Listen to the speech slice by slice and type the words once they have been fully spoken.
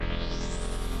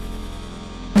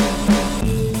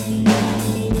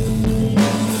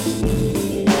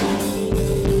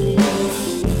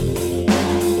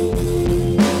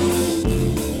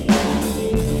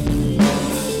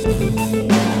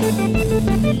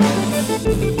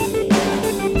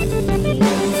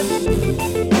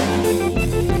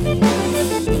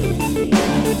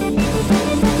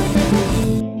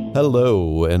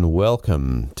Hello and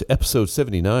welcome to episode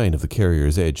 79 of the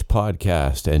Carrier's Edge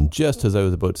podcast. And just as I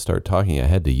was about to start talking, I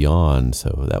had to yawn,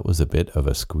 so that was a bit of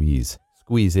a squeeze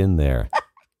in there.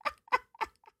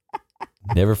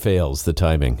 Never fails, the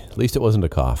timing. At least it wasn't a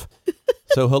cough.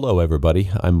 So hello, everybody.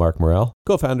 I'm Mark Morrell,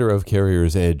 co-founder of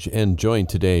Carrier's Edge, and joined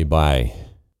today by...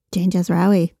 Jane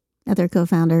Jazraoui, other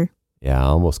co-founder. Yeah, I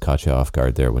almost caught you off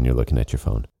guard there when you're looking at your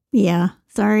phone. Yeah,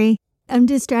 sorry. I'm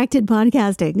distracted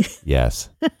podcasting. Yes.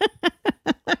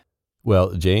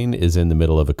 Well, Jane is in the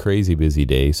middle of a crazy busy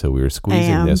day, so we were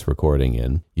squeezing this recording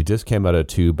in. You just came out of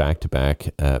 2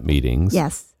 back-to-back meetings.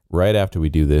 Yes. Right after we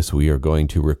do this, we are going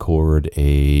to we're going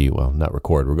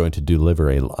to deliver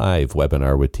a live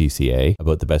webinar with TCA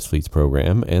about the Best Fleets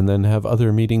program and then have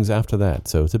other meetings after that.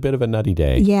 So it's a bit of a nutty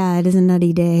day. Yeah, it is a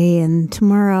nutty day. And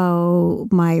tomorrow,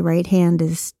 my right hand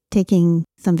is taking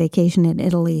some vacation in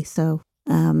Italy. So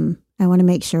I want to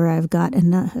make sure I've got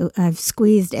enough. I've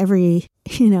squeezed every,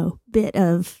 bit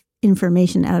of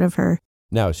information out of her.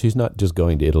 Now, she's not just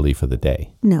going to Italy for the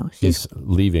day. No, she's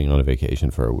leaving on a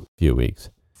vacation for a few weeks.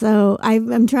 So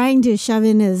I'm trying to shove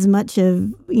in as much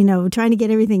of, trying to get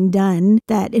everything done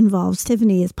that involves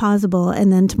Tiffany as possible.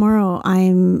 And then tomorrow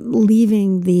I'm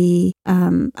leaving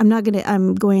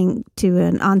I'm going to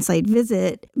an on-site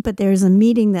visit, but there's a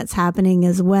meeting that's happening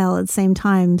as well at the same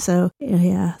time. So,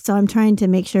 yeah. So I'm trying to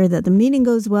make sure that the meeting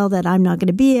goes well that I'm not going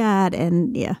to be at.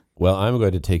 And yeah. Well, I'm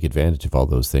going to take advantage of all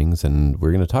those things, and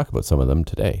we're going to talk about some of them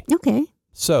today. Okay.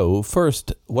 So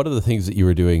first, what are the things that you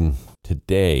were doing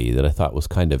today that I thought was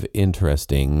kind of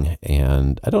interesting?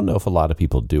 And I don't know if a lot of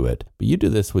people do it, but you do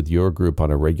this with your group on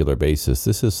a regular basis.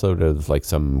 This is sort of like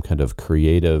some kind of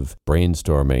creative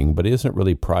brainstorming, but it isn't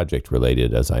really project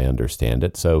related as I understand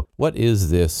it. So what is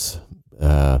this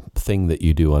thing that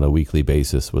you do on a weekly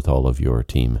basis with all of your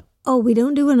team? Oh, we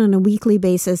don't do it on a weekly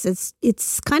basis.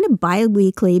 It's kind of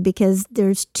bi-weekly because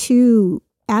there's 2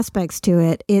 aspects to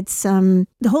it. It's the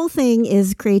whole thing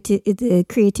is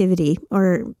creativity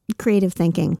or creative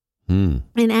thinking. And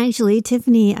actually,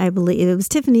 Tiffany, I believe it was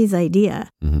Tiffany's idea.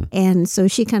 Mm-hmm. And so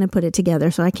she kind of put it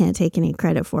together, so I can't take any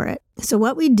credit for it. So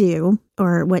what we do,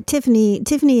 or what Tiffany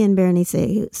and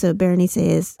Berenice, so Berenice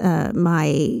is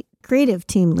my creative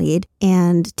team lead,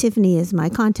 and Tiffany is my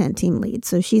content team lead.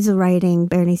 So she's the writing,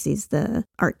 Berenice's the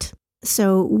art.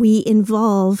 So we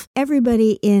involve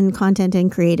everybody in content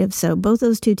and creative. So both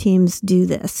those 2 teams do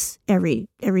this every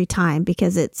time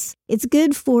because it's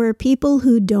good for people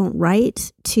who don't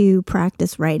write to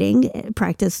practice writing,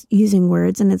 practice using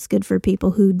words, and it's good for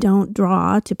people who don't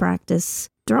draw to practice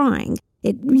drawing.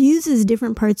 It uses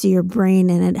different parts of your brain,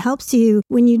 and it helps you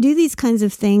when you do these kinds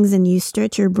of things and you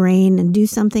stretch your brain and do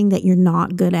something that you're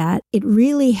not good at. It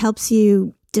really helps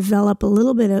you develop a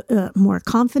little bit of more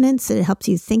confidence. It helps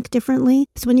you think differently.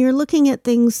 So when you're looking at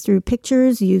things through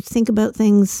pictures, you think about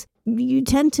things, you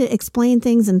tend to explain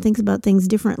things and think about things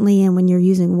differently. And when you're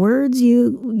using words,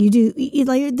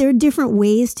 there are different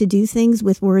ways to do things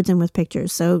with words and with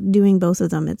pictures. So doing both of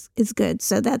them, it's good.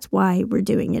 So that's why we're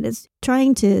doing it, is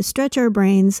trying to stretch our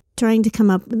brains, trying to come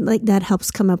up, like that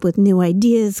helps come up with new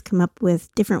ideas, come up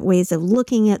with different ways of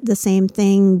looking at the same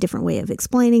thing, different way of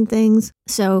explaining things.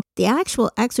 So the actual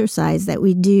exercise that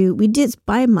we did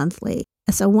bi-monthly.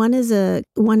 So one is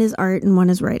art and one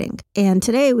is writing. And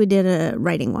today we did a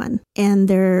writing one. And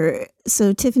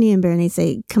so Tiffany and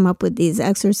Berenice come up with these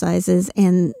exercises.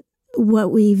 And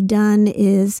what we've done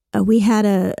is we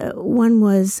had one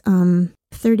was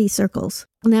 30 circles.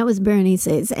 And that was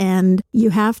Berenice's. And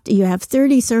you have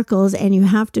 30 circles, and you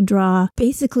have to draw,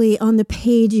 basically on the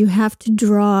page, you have to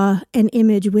draw an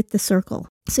image with the circle.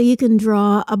 So you can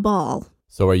draw a ball.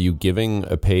 So are you giving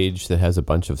a page that has a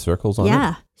bunch of circles on it?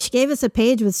 Yeah. She gave us a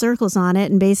page with circles on it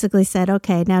and basically said,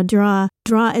 okay, now draw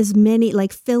as many,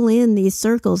 like fill in these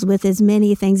circles with as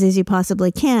many things as you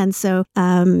possibly can. So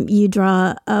you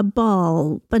draw a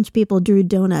ball. A bunch of people drew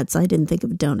donuts. I didn't think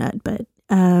of a donut, but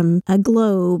a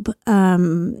globe,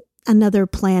 another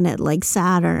planet like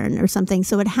Saturn or something.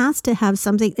 So it has to have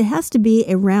something. It has to be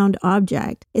a round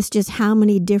object. It's just how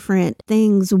many different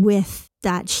things with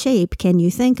that shape can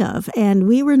you think of? And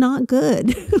we were not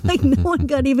good. Like no one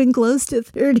got even close to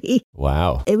 30.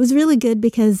 Wow. It was really good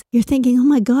because you're thinking, oh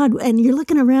my God, and you're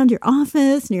looking around your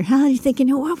office and your house, you're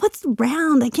thinking, oh, what's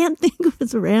round? I can't think of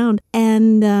what's around.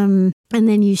 And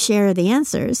then you share the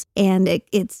answers, and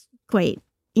it's quite,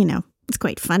 it's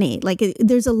quite funny. Like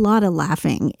there's a lot of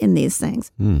laughing in these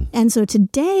things. And so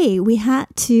today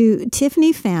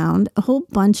Tiffany found a whole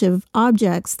bunch of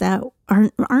objects that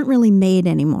aren't really made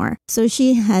anymore. So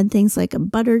she had things like a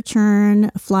butter churn,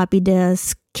 a floppy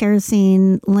disk,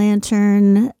 kerosene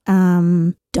lantern,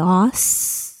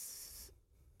 DOS,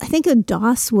 I think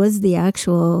DOS was the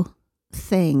actual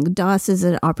thing. DOS is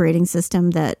an operating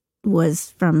system that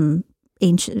was from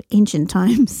ancient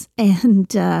times, and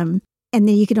then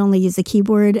you could only use a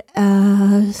keyboard.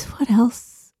 What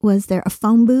else was there? A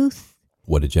phone booth.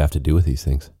 What did you have to do with these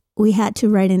things? We had to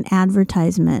write an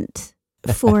advertisement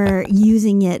for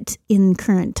using it in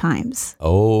current times.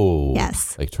 Oh,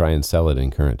 yes. Like try and sell it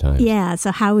in current times. Yeah.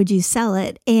 So how would you sell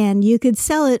it? And you could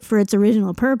sell it for its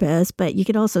original purpose, but you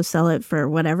could also sell it for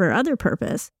whatever other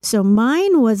purpose. So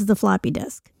mine was the floppy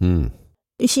disk.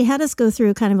 She had us go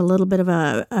through kind of a little bit of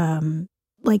a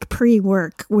like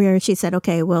pre-work where she said,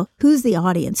 okay, well, who's the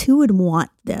audience? Who would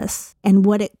want this? And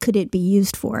could it be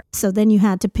used for? So then you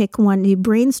had to pick one. You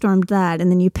brainstormed that,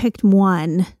 and then you picked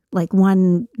one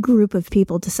group of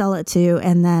people to sell it to,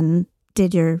 and then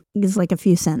did like a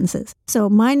few sentences. So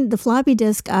mine, the floppy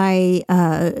disk, I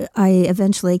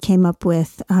eventually came up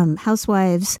with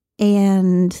Housewives.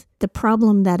 And the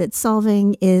problem that it's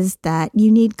solving is that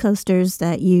you need coasters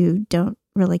that you don't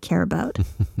really care about.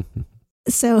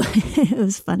 So it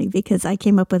was funny because I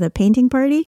came up with a painting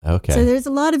party. Okay. So there's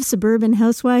a lot of suburban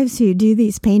housewives who do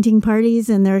these painting parties,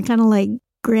 and they're kind of like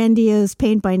grandiose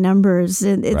paint by numbers.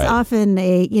 And it's often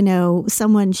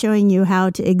someone showing you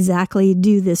how to exactly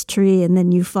do this tree, and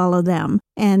then you follow them.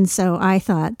 And so I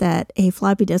thought that a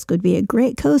floppy disk would be a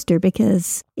great coaster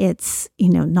because it's,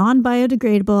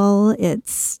 non-biodegradable.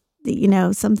 It's,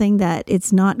 something that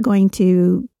it's not going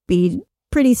to be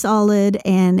pretty solid,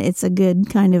 and it's a good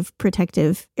kind of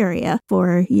protective area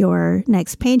for your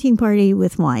next painting party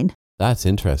with wine. That's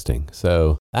interesting.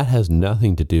 So that has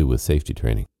nothing to do with safety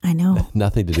training. I know.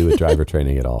 Nothing to do with driver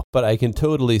training at all. But I can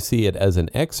totally see it as an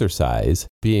exercise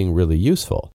being really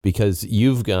useful because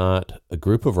you've got a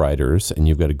group of writers and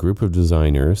you've got a group of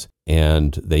designers,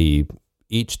 and they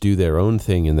each do their own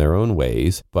thing in their own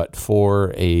ways, but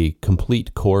for a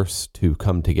complete course to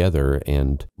come together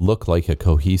and look like a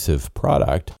cohesive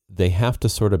product, they have to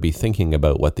sort of be thinking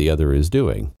about what the other is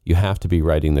doing. You have to be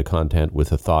writing the content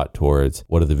with a thought towards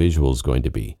what are the visuals going to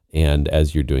be. And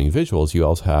as you're doing visuals, you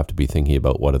also have to be thinking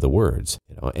about what are the words,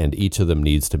 and each of them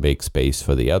needs to make space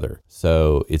for the other.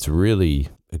 So it's really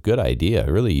a good idea,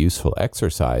 a really useful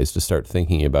exercise to start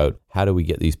thinking about how do we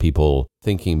get these people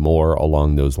thinking more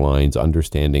along those lines,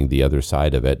 understanding the other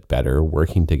side of it better,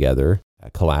 working together,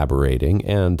 collaborating,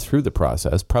 and through the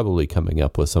process, probably coming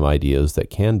up with some ideas that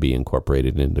can be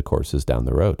incorporated into courses down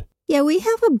the road. Yeah, we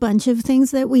have a bunch of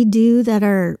things that we do that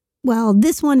are, well,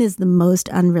 this one is the most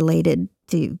unrelated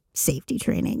to safety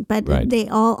training, but they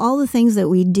all the things that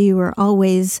we do are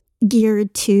always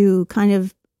geared to kind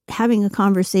of having a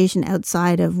conversation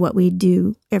outside of what we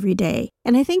do every day.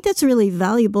 And I think that's really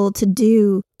valuable to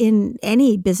do in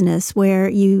any business where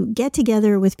you get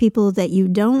together with people that you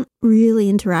don't really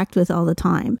interact with all the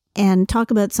time and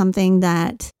talk about something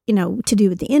that, to do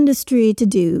with the industry, to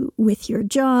do with your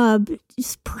job,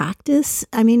 just practice.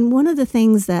 I mean, one of the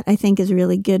things that I think is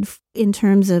really good in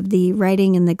terms of the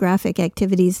writing and the graphic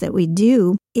activities that we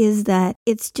do is that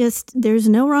it's just, there's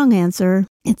no wrong answer.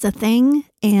 It's a thing.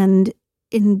 And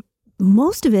in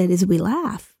most of it is we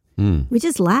laugh. We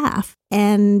just laugh.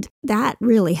 And that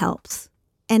really helps.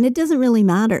 And it doesn't really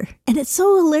matter. And it's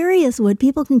so hilarious what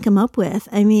people can come up with.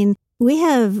 I mean, we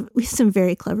have some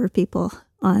very clever people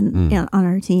on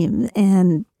our team.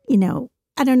 And,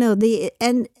 I don't know,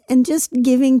 and just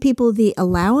giving people the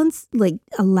allowance, like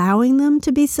allowing them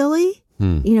to be silly,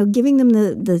 giving them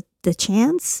the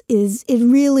chance it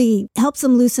really helps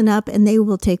them loosen up, and they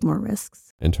will take more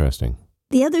risks. Interesting.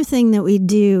 The other thing that we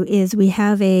do is we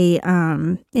have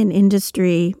an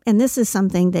industry, and this is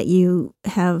something that you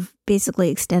have basically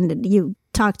extended. You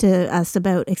talked to us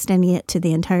about extending it to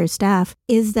the entire staff,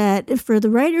 is that for the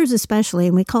writers especially,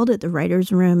 and we called it the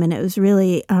writer's room, and it was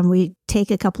really, we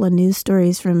take a couple of news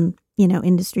stories from,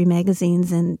 industry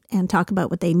magazines and talk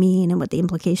about what they mean and what the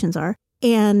implications are.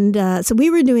 And so we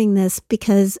were doing this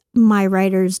because my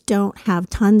writers don't have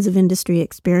tons of industry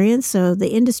experience. So the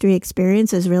industry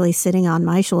experience is really sitting on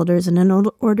my shoulders. And in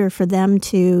order for them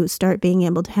to start being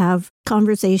able to have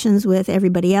conversations with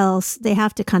everybody else, they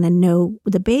have to kind of know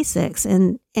the basics.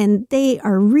 And they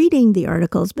are reading the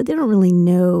articles, but they don't really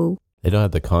know. They don't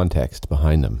have the context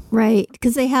behind them. Right.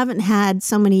 Because they haven't had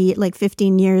so many,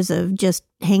 15 years of just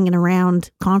hanging around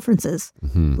conferences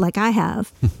like I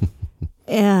have.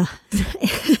 Yeah.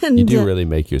 And, you do really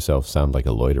make yourself sound like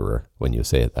a loiterer when you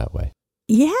say it that way.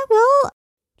 Yeah, well.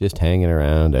 Just hanging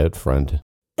around out front.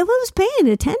 I was paying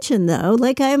attention, though.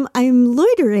 I'm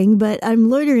loitering, but I'm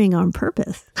loitering on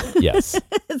purpose. Yes.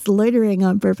 It's loitering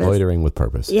on purpose. Loitering with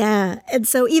purpose. Yeah. And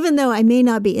so even though I may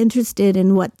not be interested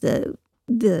in what the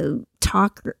the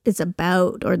talk is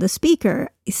about or the speaker,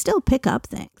 you still pick up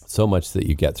things. So much that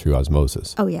you get through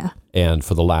osmosis. Oh, yeah. And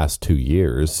for the last 2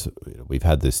 years, we've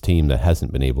had this team that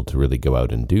hasn't been able to really go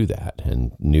out and do that.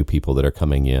 And new people that are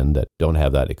coming in that don't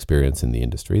have that experience in the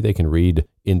industry, they can read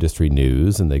industry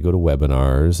news and they go to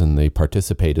webinars and they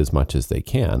participate as much as they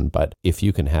can. But if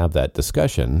you can have that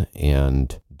discussion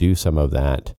and do some of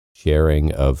that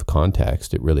sharing of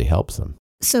context, it really helps them.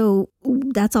 So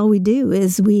that's all we do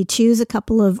is we choose a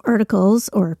couple of articles,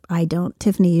 or I don't,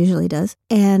 Tiffany usually does,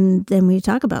 and then we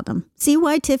talk about them. See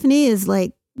why Tiffany is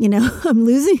like, I'm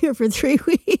losing her for 3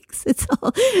 weeks. It's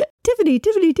all Tiffany.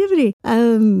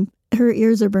 Her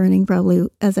ears are burning probably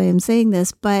as I am saying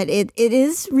this, but it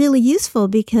is really useful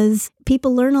because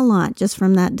people learn a lot just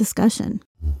from that discussion.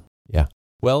 Yeah.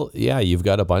 Well, yeah, you've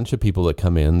got a bunch of people that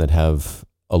come in that have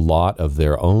a lot of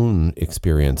their own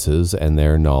experiences and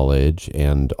their knowledge,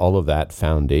 and all of that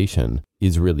foundation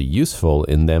is really useful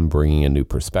in them bringing a new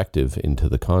perspective into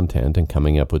the content and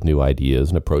coming up with new ideas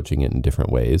and approaching it in different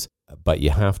ways. But you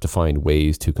have to find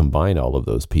ways to combine all of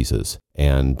those pieces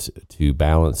and to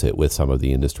balance it with some of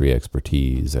the industry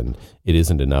expertise. And it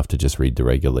isn't enough to just read the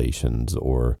regulations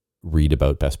or read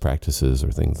about best practices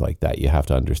or things like that. You have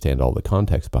to understand all the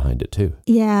context behind it too.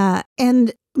 Yeah.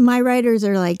 And my writers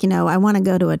are like, I want to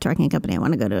go to a trucking company.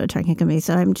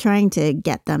 So I'm trying to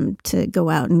get them to go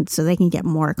out and so they can get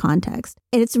more context.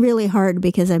 And it's really hard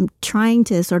because I'm trying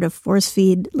to sort of force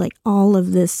feed like all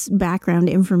of this background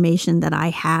information that I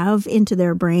have into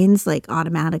their brains, like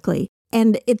automatically.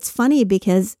 And it's funny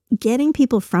because getting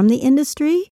people from the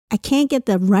industry, I can't get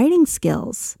the writing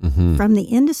skills from the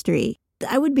industry.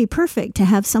 I would be perfect to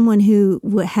have someone who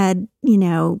had,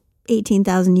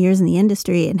 18,000 years in the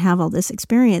industry and have all this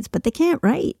experience, but they can't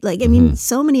write. Like, I mean,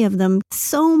 so many of them,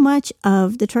 so much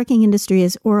of the trucking industry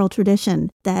is oral tradition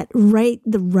that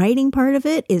the writing part of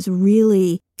it is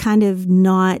really kind of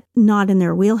not in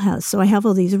their wheelhouse. So I have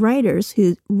all these writers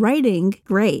who writing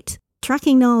great,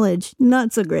 trucking knowledge,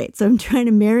 not so great. So I'm trying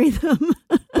to marry them.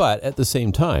 But at the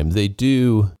same time, they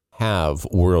do have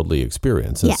worldly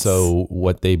experience. And yes. So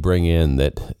what they bring in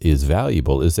that is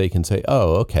valuable is they can say,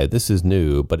 oh, okay, this is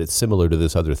new, but it's similar to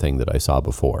this other thing that I saw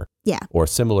before. Yeah. Or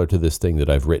similar to this thing that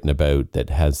I've written about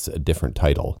that has a different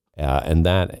title. And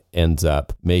that ends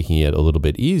up making it a little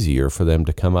bit easier for them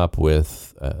to come up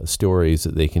with stories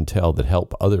that they can tell that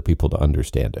help other people to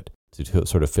understand it, to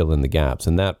sort of fill in the gaps.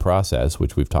 And that process,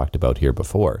 which we've talked about here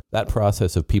before, that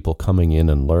process of people coming in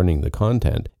and learning the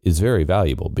content is very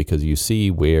valuable because you see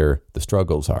where the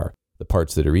struggles are, the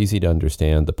parts that are easy to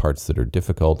understand, the parts that are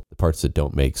difficult, the parts that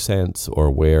don't make sense,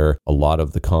 or where a lot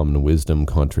of the common wisdom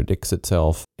contradicts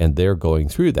itself. And they're going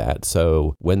through that.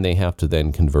 So when they have to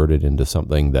then convert it into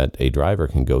something that a driver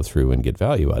can go through and get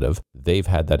value out of, they've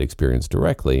had that experience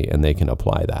directly and they can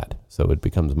apply that. So it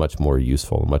becomes much more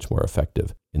useful and much more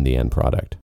effective in the end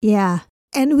product. Yeah.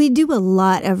 And we do a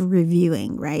lot of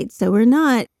reviewing, right? So we're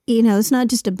not, it's not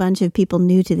just a bunch of people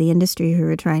new to the industry who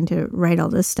are trying to write all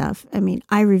this stuff. I mean,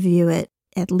 I review it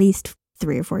at least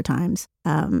 3 or 4 times.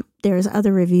 There's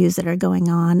other reviews that are going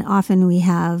on. Often we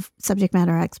have subject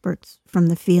matter experts from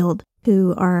the field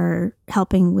who are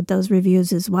helping with those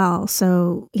reviews as well.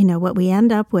 So, what we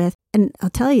end up with, and I'll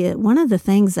tell you, one of the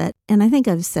things that, and I think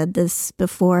I've said this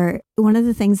before, one of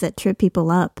the things that trip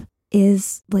people up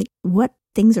is like what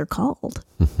things are called.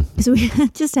 So we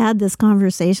just had this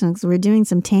conversation because we're doing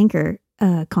some tanker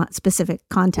specific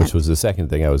content. Which was the second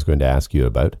thing I was going to ask you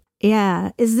about.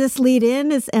 Yeah. Is this lead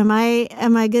in? Am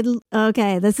I good?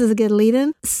 Okay. This is a good lead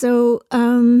in. So,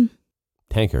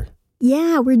 tanker.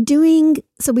 Yeah,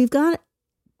 so we've got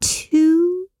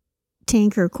 2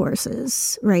 tanker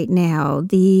courses right now.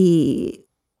 The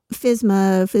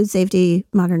FSMA, Food Safety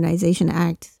Modernization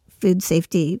Act, food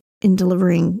safety in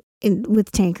delivering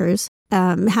with tankers,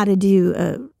 how to do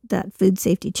that food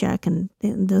safety check and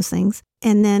those things.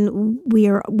 And then we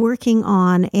are working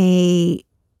on an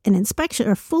inspection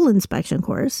or full inspection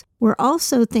course. We're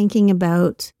also thinking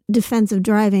about defensive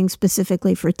driving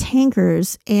specifically for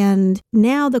tankers. And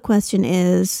now the question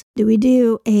is, do we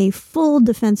do a full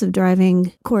defensive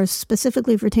driving course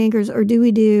specifically for tankers, or do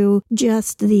we do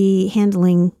just the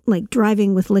handling, like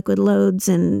driving with liquid loads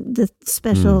and the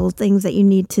special things that you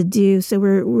need to do? So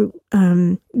we're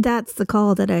that's the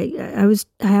call that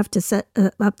I have to set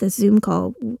up this Zoom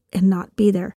call and not be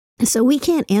there. So we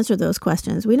can't answer those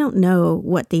questions. We don't know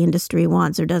what the industry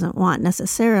wants or doesn't want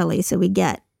necessarily. So we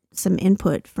get some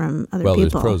input from other people. Well,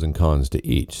 there's pros and cons to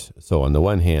each. So on the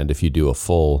one hand, if you do a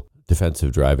full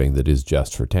defensive driving that is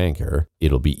just for tanker,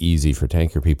 it'll be easy for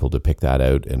tanker people to pick that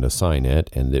out and assign it,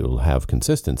 and it will have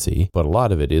consistency. But a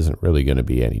lot of it isn't really going to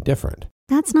be any different.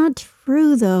 That's not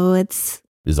true, though.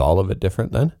 Is all of it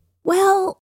different then?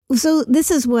 Well, so this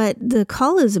is what the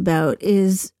call is about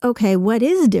is, okay, what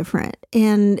is different?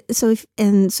 And so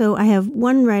I have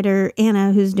one writer,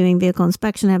 Anna, who's doing vehicle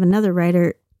inspection. I have another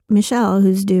writer, Michelle,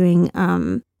 who's doing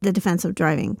the defensive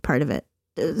driving part of it.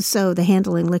 So the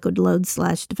handling liquid loads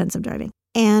 / defensive driving.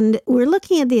 And we're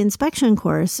looking at the inspection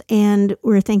course and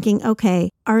we're thinking, okay,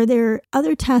 are there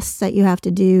other tests that you have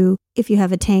to do if you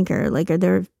have a tanker? Like, are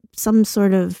there some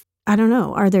sort of, I don't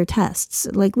know, are there tests?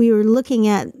 Like we were looking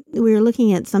at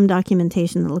some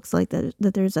documentation that looks like that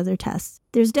there's other tests.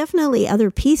 There's definitely other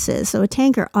pieces. So a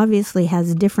tanker obviously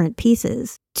has different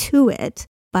pieces to it,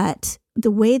 but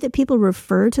the way that people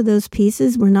refer to those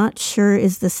pieces, we're not sure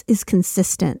is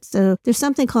consistent. So there's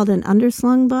something called an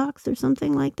underslung box or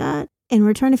something like that. And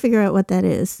we're trying to figure out what that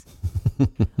is.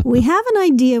 We have an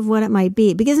idea of what it might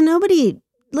be because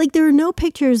there are no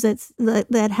pictures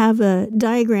that have a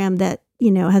diagram that,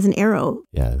 has an arrow.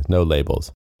 Yeah, no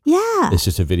labels. Yeah. It's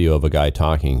just a video of a guy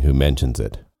talking who mentions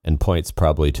it and points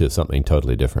probably to something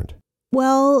totally different.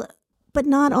 Well, but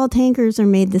not all tankers are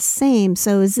made the same.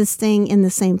 So is this thing in the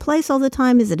same place all the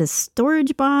time? Is it a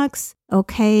storage box?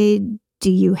 Okay,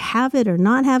 do you have it or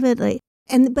not have it?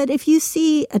 But if you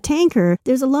see a tanker,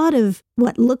 there's a lot of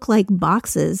what look like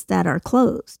boxes that are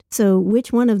closed. So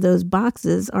which one of those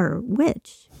boxes are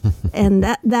which? And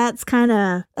that's kind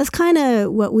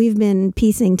of what we've been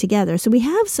piecing together. So we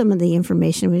have some of the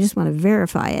information. We just want to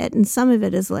verify it. And some of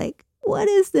it is like, what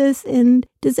is this? And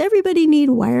does everybody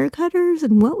need wire cutters?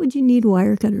 And what would you need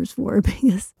wire cutters for?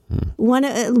 Because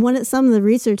some of the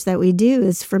research that we do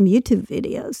is from YouTube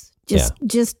videos.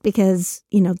 Just because,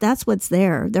 that's what's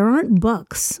there. There aren't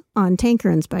books on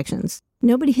tanker inspections.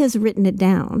 Nobody has written it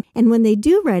down. And when they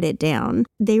do write it down,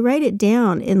 they write it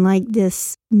down in like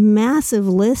this massive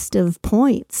list of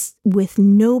points with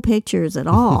no pictures at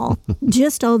all.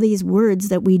 Just all these words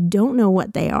that we don't know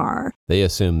what they are. They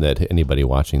assume that anybody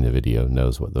watching the video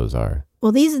knows what those are.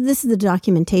 Well, this is the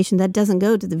documentation that doesn't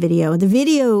go to the video. The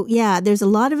video, there's a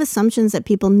lot of assumptions that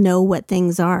people know what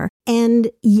things are.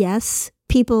 And yes,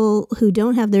 people who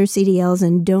don't have their CDLs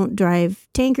and don't drive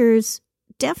tankers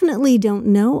definitely don't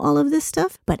know all of this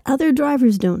stuff, but other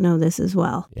drivers don't know this as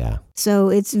well. Yeah. So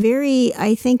I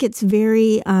think it's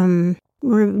very,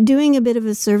 we're doing a bit of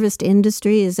a service to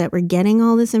industry is that we're getting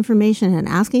all this information and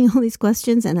asking all these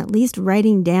questions and at least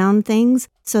writing down things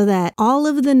so that all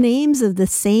of the names of the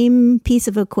same piece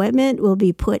of equipment will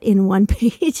be put in one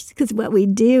page. Because what we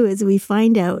do is we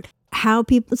find out how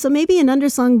people, so maybe an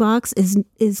underslung box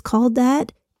is called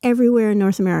that everywhere in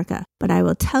North America. But I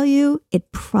will tell you,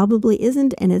 it probably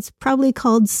isn't. And it's probably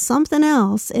called something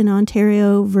else in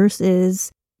Ontario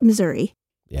versus Missouri.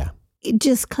 Yeah.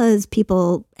 Just because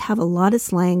people have a lot of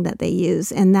slang that they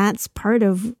use. And that's part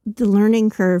of the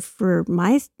learning curve for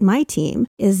my team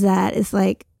is that it's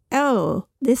like, oh,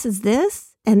 this is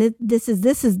this. And this is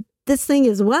this thing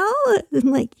as well.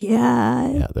 I'm like, yeah.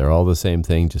 Yeah, they're all the same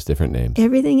thing, just different names.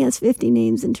 Everything has 50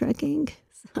 names in trucking.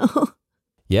 So.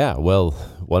 Yeah, well,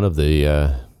 one of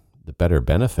the better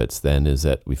benefits then is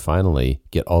that we finally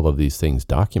get all of these things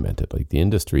documented. Like the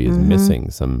industry is missing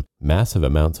some massive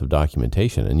amounts of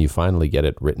documentation, and you finally get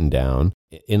it written down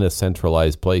in a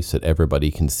centralized place that everybody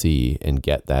can see and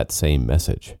get that same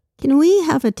message. Can we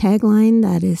have a tagline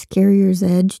that is Carrier's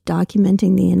Edge,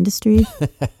 documenting the industry,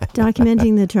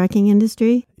 documenting the trucking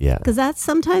industry? Yeah. Because that's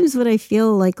sometimes what I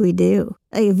feel like we do.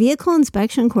 A vehicle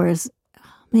inspection course,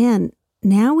 man,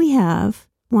 now we have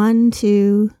 1,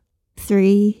 2,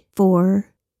 3, 4.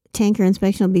 Tanker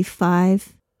inspection will be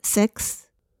 5, 6.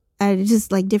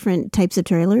 Just like different types of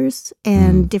trailers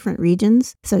and different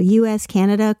regions. So U.S.,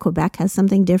 Canada, Quebec has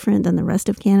something different than the rest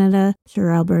of Canada.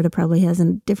 Sure, Alberta probably has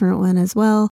a different one as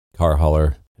well. Car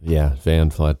hauler, yeah,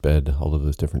 van, flatbed, all of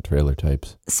those different trailer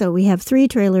types. So we have 3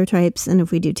 trailer types, and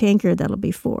if we do tanker, that'll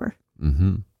be 4.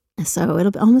 Mm-hmm. So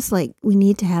it'll be almost like we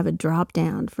need to have a drop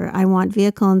down for I want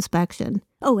vehicle inspection.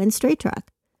 Oh, and straight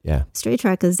truck. Yeah. Straight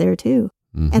truck is there too.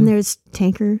 Mm-hmm. And there's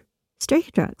tanker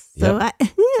straight trucks. So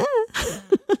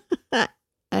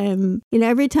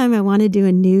every time I want to do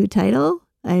a new title,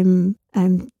 I'm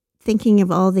thinking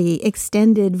of all the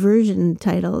extended version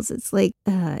titles. It's like,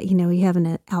 you have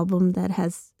an album that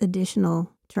has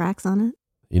additional tracks on it.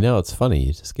 It's funny.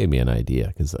 You just gave me an idea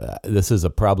because this is a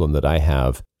problem that I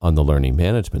have on the learning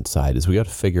management side is we got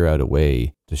to figure out a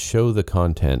way to show the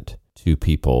content to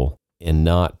people and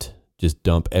not just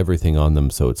dump everything on them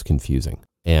so it's confusing.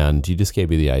 And you just gave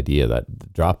me the idea,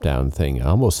 that drop-down thing. I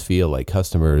almost feel like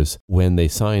customers, when they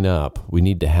sign up, we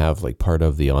need to have like part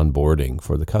of the onboarding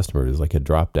for the customers, like a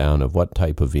drop-down of what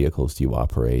type of vehicles do you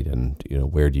operate and,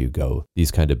 where do you go?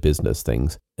 These kind of business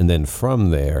things. And then from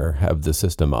there, have the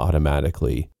system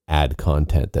automatically add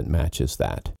content that matches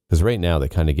that. Because right now they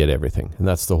kind of get everything. And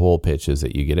that's the whole pitch, is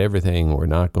that you get everything. We're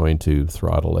not going to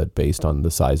throttle it based on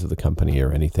the size of the company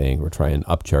or anything. We're trying to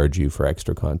upcharge you for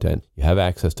extra content. You have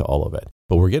access to all of it.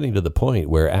 But we're getting to the point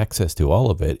where access to all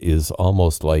of it is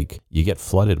almost like you get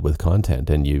flooded with content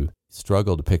and you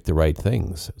struggle to pick the right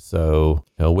things. So,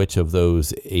 which of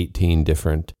those 18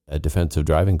 different defensive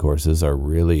driving courses are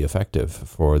really effective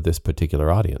for this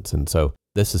particular audience? And so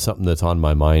this is something that's on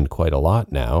my mind quite a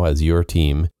lot now, as your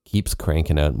team keeps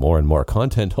cranking out more and more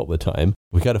content all the time.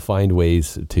 We got to find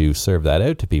ways to serve that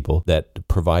out to people that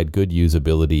provide good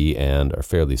usability and are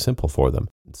fairly simple for them.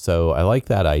 So I like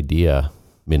that idea.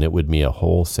 I mean, it would be a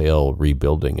wholesale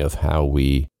rebuilding of how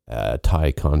we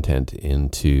tie content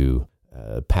into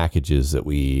packages that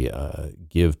we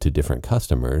give to different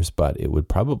customers, but it would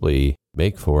probably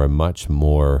make for a much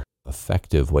more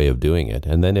effective way of doing it.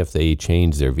 And then if they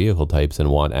change their vehicle types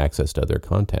and want access to other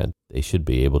content, they should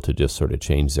be able to just sort of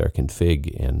change their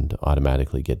config and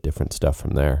automatically get different stuff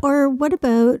from there. Or what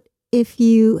about if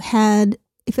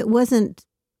it wasn't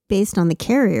based on the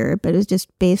carrier, but it was just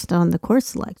based on the course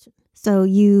selection? So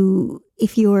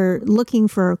if you're looking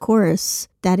for a course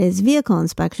that is vehicle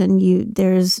inspection,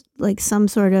 there's like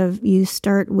you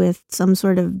start with some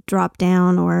sort of drop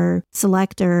down or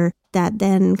selector that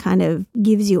then kind of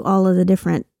gives you all of the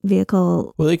different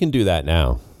vehicle. Well, they can do that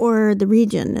now. Or the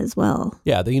region as well.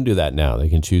 Yeah, they can do that now. They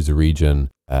can choose a region,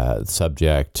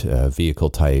 subject, vehicle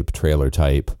type, trailer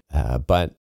type.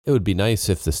 But it would be nice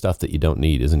if the stuff that you don't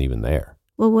need isn't even there.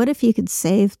 Well, what if you could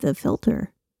save the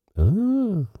filter?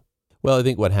 Oh. Well, I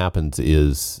think what happens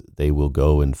is they will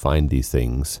go and find these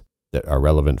things that are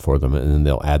relevant for them, and then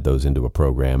they'll add those into a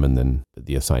program, and then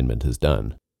the assignment is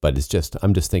done. But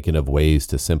I'm just thinking of ways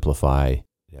to simplify.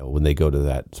 When they go to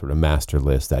that sort of master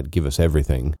list that give us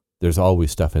everything, there's always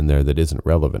stuff in there that isn't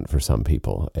relevant for some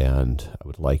people, and I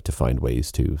would like to find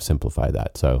ways to simplify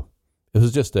that. So it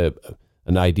was just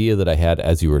an idea that I had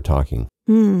as you were talking.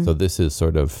 So this is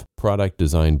sort of product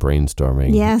design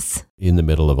brainstorming. Yes. In the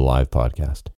middle of a live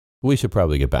podcast. We should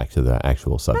probably get back to the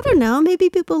actual subject. I don't know. Maybe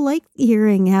people like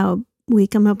hearing how we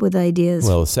come up with ideas.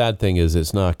 Well, the sad thing is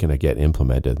it's not going to get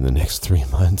implemented in the next 3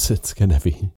 months. It's going to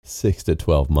be 6 to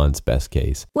 12 months, best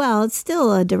case. Well, it's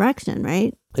still a direction,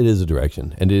 right? It is a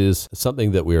direction, and it is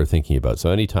something that we are thinking about. So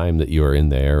anytime that you are in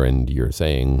there and you're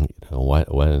saying, when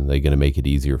are they going to make it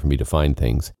easier for me to find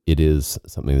things, it is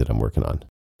something that I'm working on.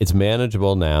 It's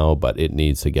manageable now, but it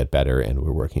needs to get better, and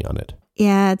we're working on it.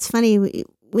 Yeah, it's funny.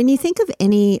 When you think of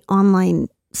any online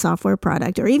software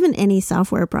product or even any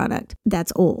software product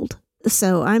that's old.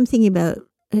 So I'm thinking about,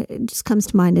 it just comes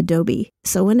to mind Adobe.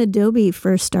 So when Adobe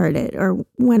first started, or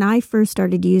when I first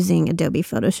started using Adobe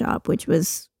Photoshop, which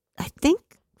was, I think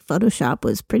Photoshop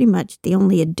was pretty much the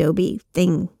only Adobe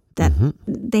thing that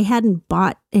they hadn't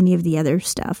bought any of the other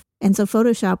stuff. And so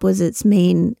Photoshop was its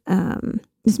main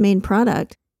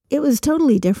product. It was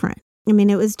totally different. I mean,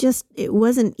 it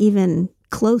wasn't even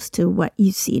close to what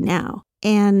you see now.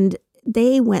 And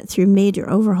they went through major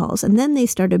overhauls, and then they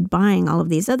started buying all of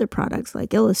these other products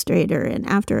like Illustrator and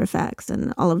After Effects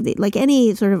and all of like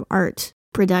any sort of art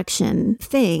production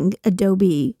thing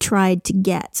Adobe tried to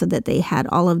get so that they had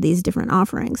all of these different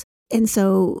offerings. And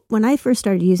so when I first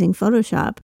started using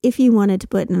Photoshop, if you wanted to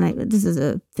put, this is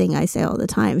a thing I say all the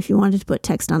time, if you wanted to put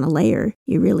text on a layer,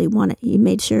 you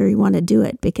made sure you want to do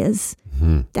it because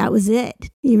that was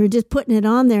it. You were just putting it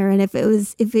on there. And if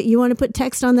you want to put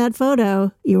text on that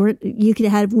photo, you could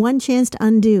have one chance to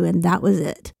undo, and that was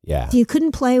it. Yeah. So you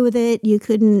couldn't play with it. You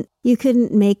couldn't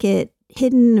make it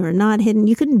hidden or not hidden.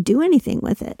 You couldn't do anything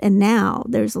with it. And now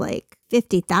there's like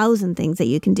 50,000 things that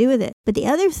you can do with it. But the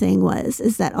other thing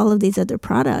is that all of these other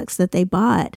products that they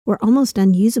bought were almost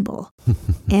unusable.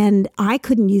 And I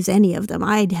couldn't use any of them.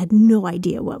 I had no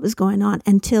idea what was going on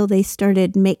until they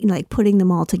started putting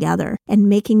them all together and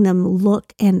making them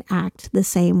look and act the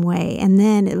same way. And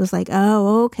then it was like,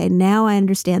 oh, okay, now I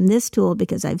understand this tool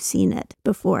because I've seen it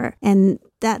before. And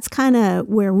that's kind of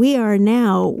where we are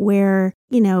now, where,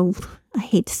 I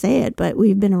hate to say it, but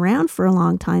we've been around for a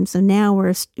long time. So now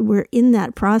we're in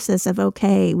that process of,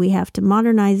 okay, we have to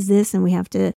modernize this and we have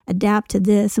to adapt to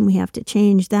this and we have to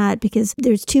change that because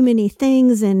there's too many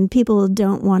things and people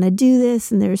don't want to do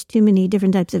this and there's too many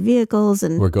different types of vehicles.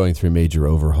 And we're going through major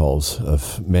overhauls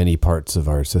of many parts of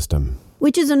our system.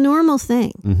 Which is a normal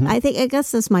thing. I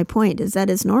guess that's my point, is that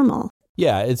it's normal.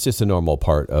 Yeah, it's just a normal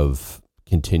part of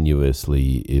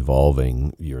continuously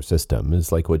evolving your system.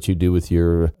 It's like what you do with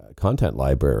your content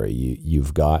library.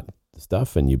 You've got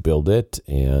stuff and you build it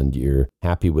and you're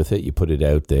happy with it. You put it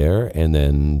out there, and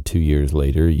then 2 years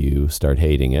later you start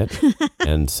hating it.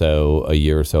 And so a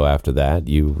year or so after that,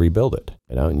 you rebuild it,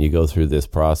 and you go through this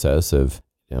process of,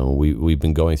 we've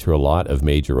been going through a lot of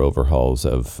major overhauls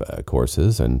of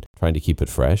courses and trying to keep it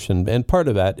fresh. And part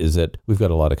of that is that we've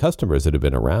got a lot of customers that have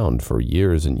been around for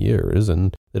years and years,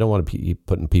 and they don't want to keep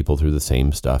putting people through the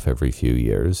same stuff every few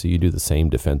years. So you do the same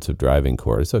defensive driving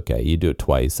course. Okay, you do it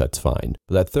twice, that's fine.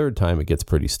 But that third time, it gets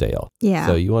pretty stale. Yeah.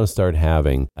 So you want to start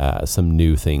having some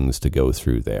new things to go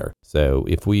through there. So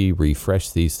if we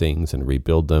refresh these things and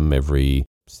rebuild them every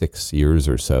 6 years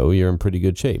or so, you're in pretty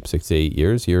good shape. 6 to 8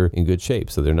 years, you're in good shape.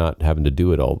 So they're not having to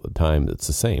do it all the time. That's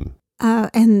the same.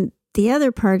 And the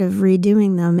other part of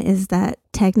redoing them is that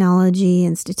technology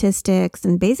and statistics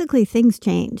and basically things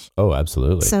change. Oh,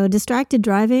 absolutely. So distracted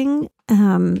driving,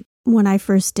 when I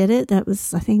first did it, I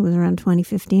think it was around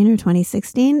 2015 or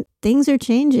 2016, things are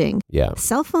changing. Yeah.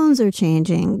 Cell phones are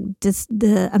changing.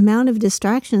 The amount of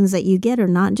distractions that you get are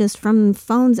not just from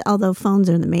phones, although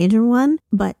phones are the major one,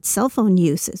 but cell phone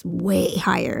use is way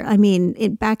higher. I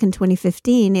mean, back in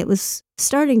 2015, it was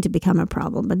starting to become a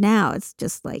problem, but now it's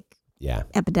just like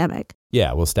epidemic.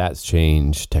 Yeah, well, stats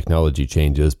change, technology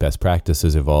changes, best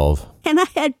practices evolve. And I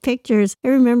had pictures. I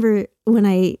remember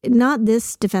when not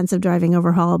this defensive driving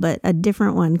overhaul, but a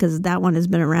different one, because that one has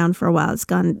been around for a while.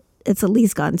 It's at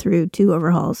least gone through 2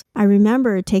 overhauls. I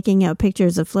remember taking out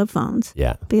pictures of flip phones.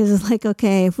 Yeah. Because it's like,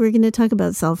 okay, if we're going to talk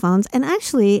about cell phones, and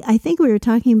actually, I think we were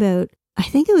talking about, I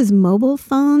think it was mobile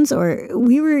phones, or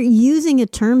we were using a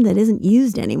term that isn't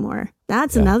used anymore.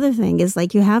 That's another thing, is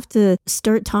like you have to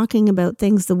start talking about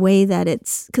things the way that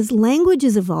because language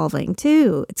is evolving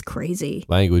too. It's crazy.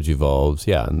 Language evolves,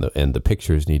 and the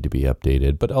pictures need to be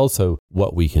updated, but also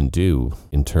what we can do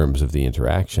in terms of the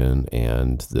interaction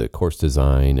and the course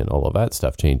design and all of that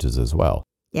stuff changes as well.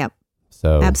 Yep.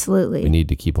 So absolutely, we need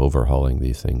to keep overhauling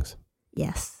these things.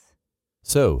 Yes.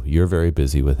 So you're very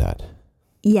busy with that.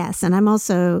 Yes, and I'm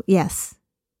also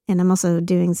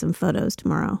doing some photos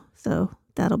tomorrow, so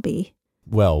that'll be...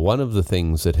 Well, one of the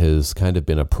things that has kind of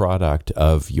been a product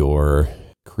of your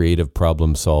creative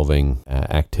problem-solving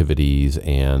activities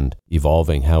and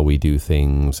evolving how we do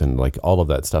things and like all of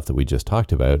that stuff that we just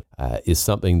talked about is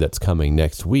something that's coming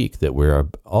next week that we're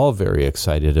all very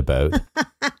excited about.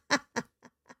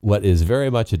 What is very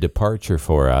much a departure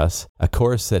for us, a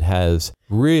course that has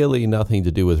really nothing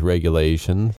to do with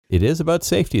regulation. It is about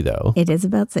safety, though. It is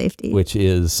about safety. Which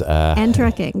is... and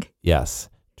trekking. Yes.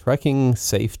 Trekking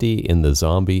safety in the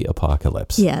zombie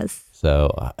apocalypse. Yes.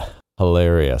 So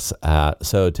hilarious.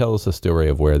 So tell us the story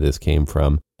of where this came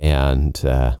from and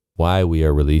why we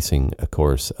are releasing a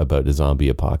course about a zombie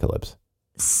apocalypse.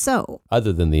 So...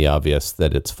 Other than the obvious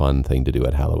that it's a fun thing to do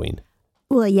at Halloween.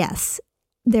 Well, yes,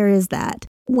 there is that.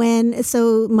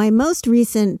 So my most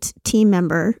recent team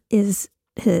member his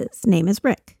name is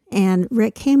Rick, and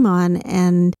Rick came on,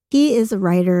 and he is a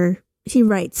writer. He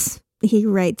writes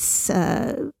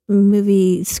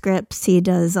movie scripts. He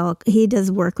does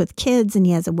work with kids, and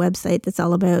he has a website that's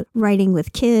all about writing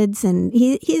with kids. And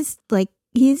he's the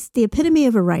epitome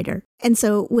of a writer. And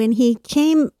so when he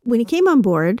came on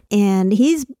board, and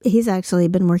he's actually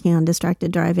been working on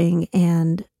distracted driving,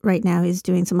 and right now he's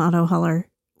doing some auto hauler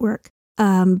work.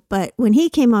 But when he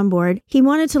came on board, he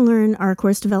wanted to learn our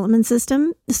course development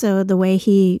system. So the way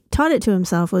he taught it to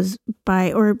himself was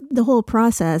the whole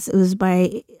process, it was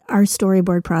by our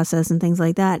storyboard process and things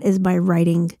like that, is by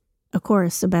writing a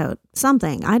course about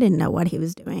something. I didn't know what he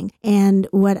was doing. And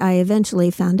what I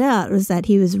eventually found out was that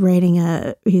he was writing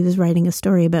a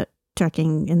story about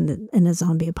trekking in a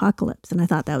zombie apocalypse. And I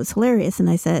thought that was hilarious. And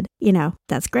I said,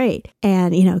 that's great.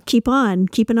 And, keeping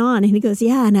on. And he goes,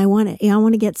 yeah. And I want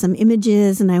to get some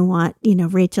images, and I want,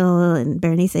 Rachel and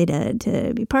Bernice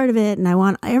to be part of it. And I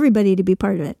want everybody to be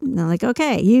part of it. And I'm like,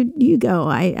 okay, you go.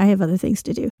 I have other things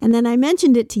to do. And then I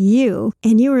mentioned it to you,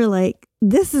 and you were like,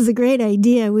 this is a great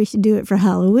idea. We should do it for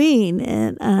Halloween.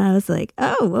 And I was like,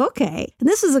 oh, okay. And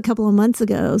this was a couple of months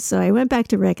ago. So I went back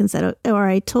to Rick and said, or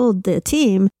I told the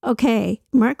team, okay,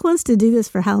 Mark wants to do this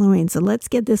for Halloween. So let's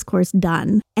get this course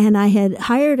done. And I had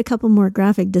hired a couple more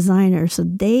graphic designers. So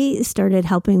they started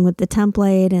helping with the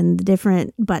template and the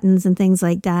different buttons and things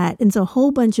like that. And so a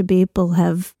whole bunch of people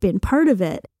have been part of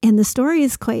it. And the story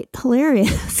is quite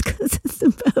hilarious because it's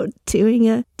about doing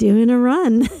a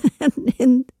run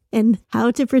and how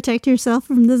to protect yourself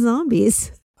from the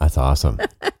zombies. That's awesome.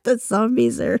 The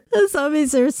zombies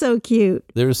are so cute.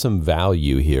 There's some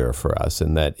value here for us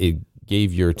in that it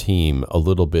gave your team a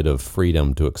little bit of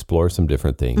freedom to explore some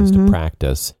different things, to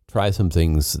practice, try some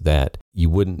things that you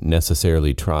wouldn't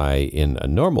necessarily try in a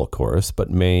normal course, but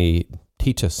may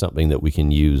teach us something that we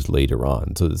can use later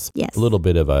on. So it's a little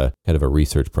bit of a kind of a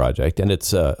research project, and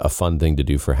it's a fun thing to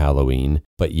do for Halloween.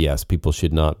 But yes, people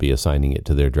should not be assigning it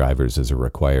to their drivers as a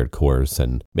required course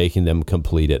and making them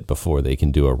complete it before they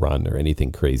can do a run or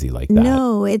anything crazy like that.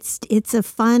 No, it's a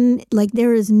fun, like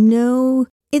there is no...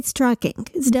 It's trucking.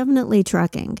 It's definitely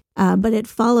trucking. But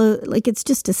it's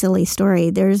just a silly story.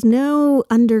 There's no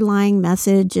underlying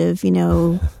message of,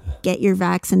 get your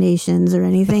vaccinations or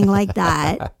anything like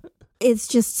that. It's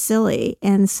just silly.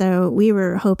 And so we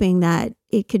were hoping that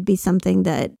it could be something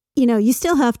that, you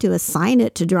still have to assign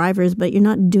it to drivers, but you're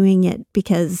not doing it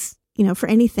because, for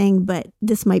anything, but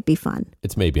this might be fun.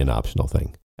 It's maybe an optional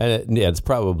thing. And it's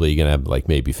probably going to have like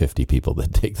maybe 50 people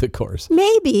that take the course.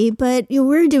 Maybe, but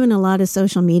we're doing a lot of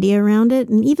social media around it,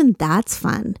 and even that's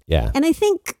fun. Yeah. And I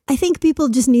think people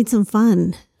just need some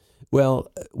fun.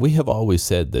 Well, we have always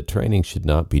said that training should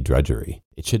not be drudgery.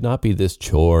 It should not be this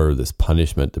chore, this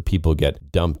punishment that people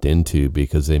get dumped into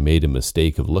because they made a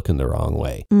mistake of looking the wrong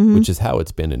way, which is how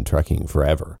it's been in trucking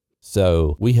forever.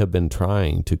 So we have been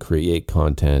trying to create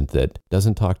content that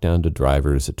doesn't talk down to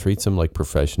drivers, that treats them like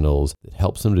professionals, that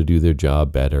helps them to do their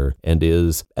job better, and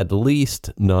is at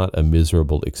least not a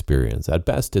miserable experience. At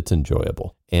best, it's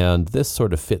enjoyable. And this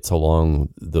sort of fits along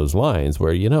those lines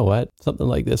where, you know what, something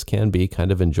like this can be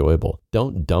kind of enjoyable.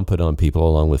 Don't dump it on people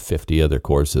along with 50 other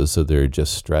courses so they're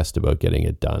just stressed about getting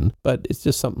it done. But it's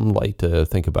just something light to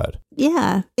think about.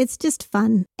 Yeah, it's just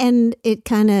fun. And it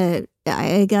kind of...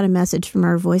 I got a message from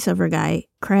our voiceover guy,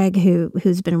 Craig,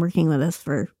 who's been working with us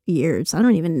for years. I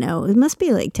don't even know. It must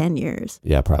be like 10 years.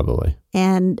 Yeah, probably.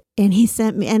 And he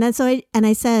sent me, and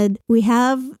I said, we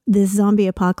have this zombie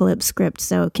apocalypse script,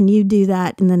 so can you do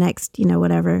that in the next,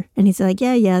 whatever? And he said, like,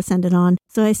 yeah, send it on.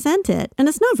 So I sent it, and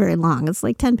it's not very long. It's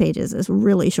like 10 pages. It's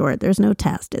really short. There's no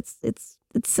test. It's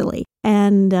silly.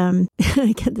 And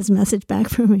I get this message back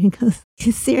from him. He goes,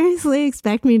 you seriously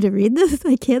expect me to read this?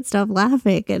 I can't stop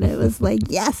laughing. And it was like,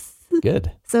 yes.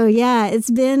 Good. So yeah, it's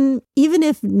been, even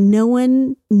if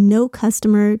no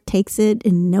customer takes it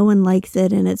and no one likes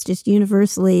it and it's just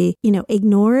universally,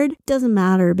 ignored, doesn't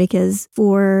matter, because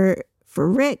for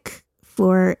Rick,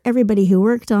 for everybody who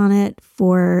worked on it,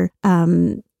 for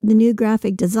the new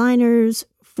graphic designers,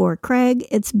 for Craig,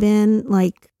 it's been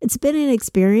an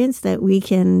experience that we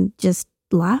can just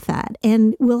laugh at,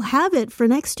 and we'll have it for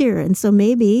next year. And so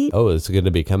maybe... Oh, it's going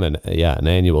to become an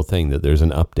annual thing, that there's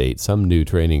an update, some new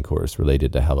training course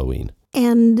related to Halloween.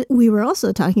 And we were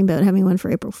also talking about having one for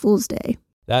April Fool's Day.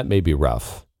 That may be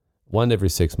rough. One every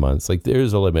 6 months. Like,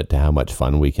 there's a limit to how much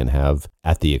fun we can have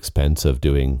at the expense of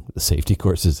doing the safety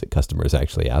courses that customers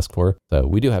actually ask for. So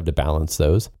we do have to balance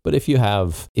those. But if you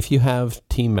have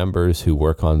team members who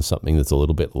work on something that's a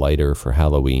little bit lighter for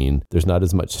Halloween, there's not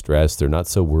as much stress. They're not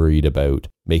so worried about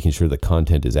making sure the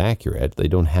content is accurate. They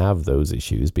don't have those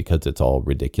issues because it's all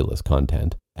ridiculous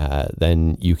content.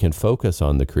 Then you can focus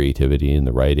on the creativity and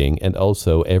the writing, and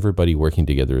also everybody working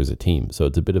together as a team. So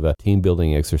it's a bit of a team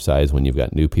building exercise when you've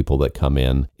got new people that come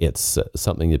in. It's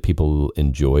something that people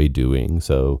enjoy doing,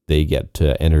 so they get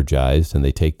energized and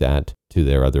they take that to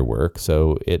their other work.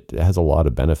 So it has a lot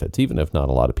of benefits, even if not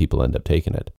a lot of people end up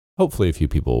taking it. Hopefully a few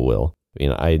people will.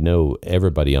 I know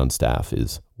everybody on staff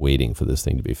is waiting for this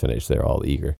thing to be finished. They're all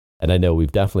eager. And I know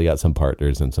we've definitely got some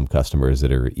partners and some customers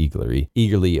that are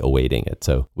eagerly awaiting it.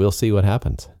 So we'll see what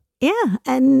happens. Yeah.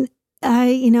 And,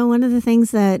 one of the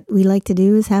things that we like to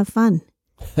do is have fun.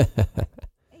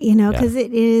 Because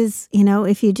it is,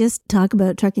 if you just talk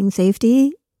about trucking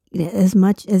safety, as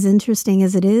much as interesting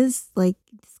as it is, like,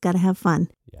 it's got to have fun.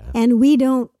 Yeah. And we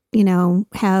don't,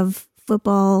 have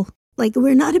football. Like,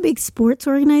 we're not a big sports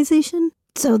organization.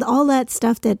 So all that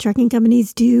stuff that trucking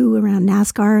companies do around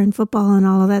NASCAR and football and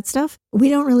all of that stuff, we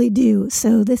don't really do.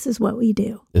 So this is what we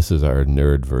do. This is our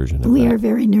nerd version of that. We are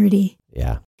very nerdy.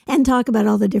 Yeah. And talk about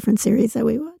all the different series that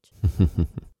we watch.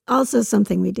 Also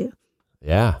something we do.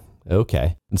 Yeah.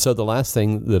 Okay. And so the last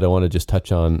thing that I want to just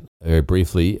touch on very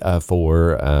briefly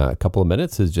for a couple of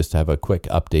minutes is just to have a quick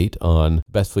update on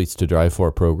Best Fleets to Drive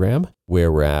For program,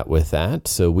 where we're at with that.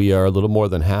 So we are a little more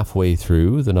than halfway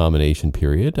through the nomination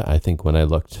period. I think when I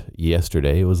looked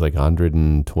yesterday, it was like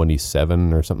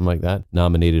 127 or something like that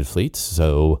nominated fleets.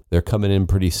 So they're coming in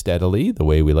pretty steadily, the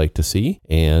way we like to see.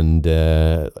 And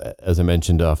as I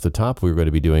mentioned off the top, we're going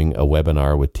to be doing a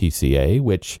webinar with TCA,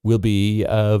 which will be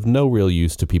of no real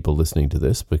use to people listening to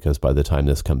this, because by the time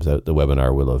this comes out, the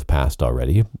webinar will have passed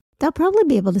already. They'll probably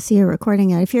be able to see a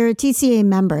recording. If you're a TCA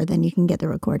member, then you can get the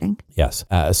recording. Yes.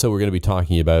 So we're going to be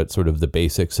talking about sort of the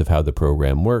basics of how the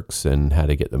program works and how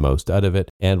to get the most out of it.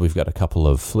 And we've got a couple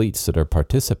of fleets that are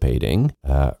participating,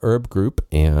 Herb Group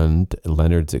and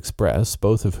Leonard's Express,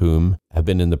 both of whom have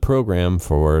been in the program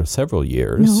for several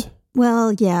years. No.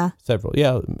 Well, yeah. Several,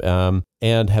 yeah.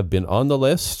 And have been on the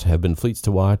list, have been fleets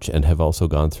to watch, and have also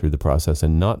gone through the process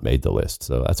and not made the list.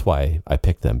 So that's why I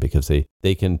picked them, because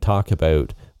they can talk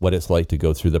about what it's like to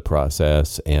go through the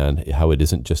process and how it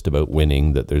isn't just about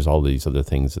winning, that there's all these other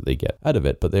things that they get out of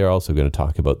it. But they're also going to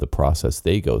talk about the process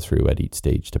they go through at each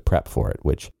stage to prep for it,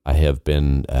 which I have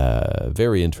been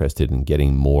very interested in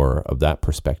getting more of that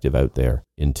perspective out there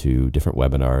into different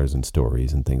webinars and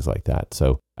stories and things like that.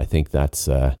 So I think that's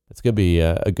going to be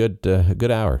a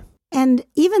good hour. And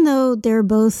even though they're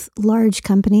both large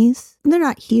companies, they're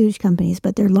not huge companies,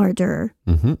 but they're larger.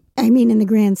 Mm-hmm. I mean, in the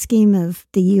grand scheme of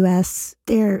the U.S.,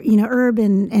 they're, Herb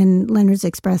and Leonard's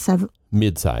Express have...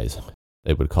 Mid-size,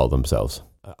 they would call themselves.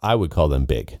 I would call them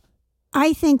big.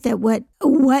 I think that what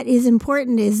is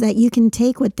important is that you can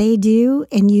take what they do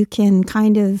and you can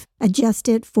kind of adjust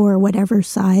it for whatever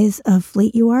size of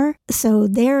fleet you are. So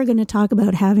they're going to talk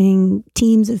about having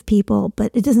teams of people, but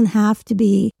it doesn't have to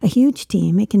be a huge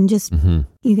team. It can just,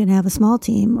 you can have a small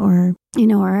team, or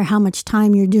or how much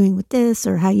time you're doing with this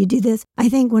or how you do this. I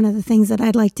think one of the things that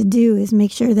I'd like to do is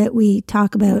make sure that we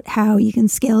talk about how you can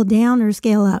scale down or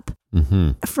scale up.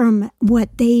 From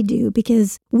what they do,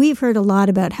 because we've heard a lot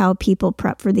about how people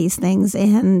prep for these things,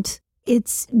 and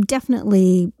it's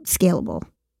definitely scalable.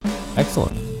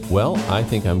 Excellent. Well, I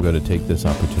think I'm going to take this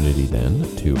opportunity then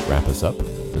to wrap us up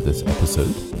for this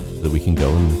episode so that we can go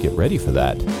and get ready for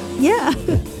that. Yeah.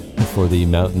 For the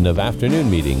mountain of afternoon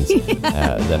meetings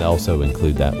that also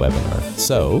include that webinar.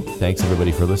 So thanks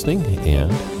everybody for listening,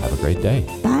 and have a great day.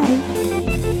 Bye.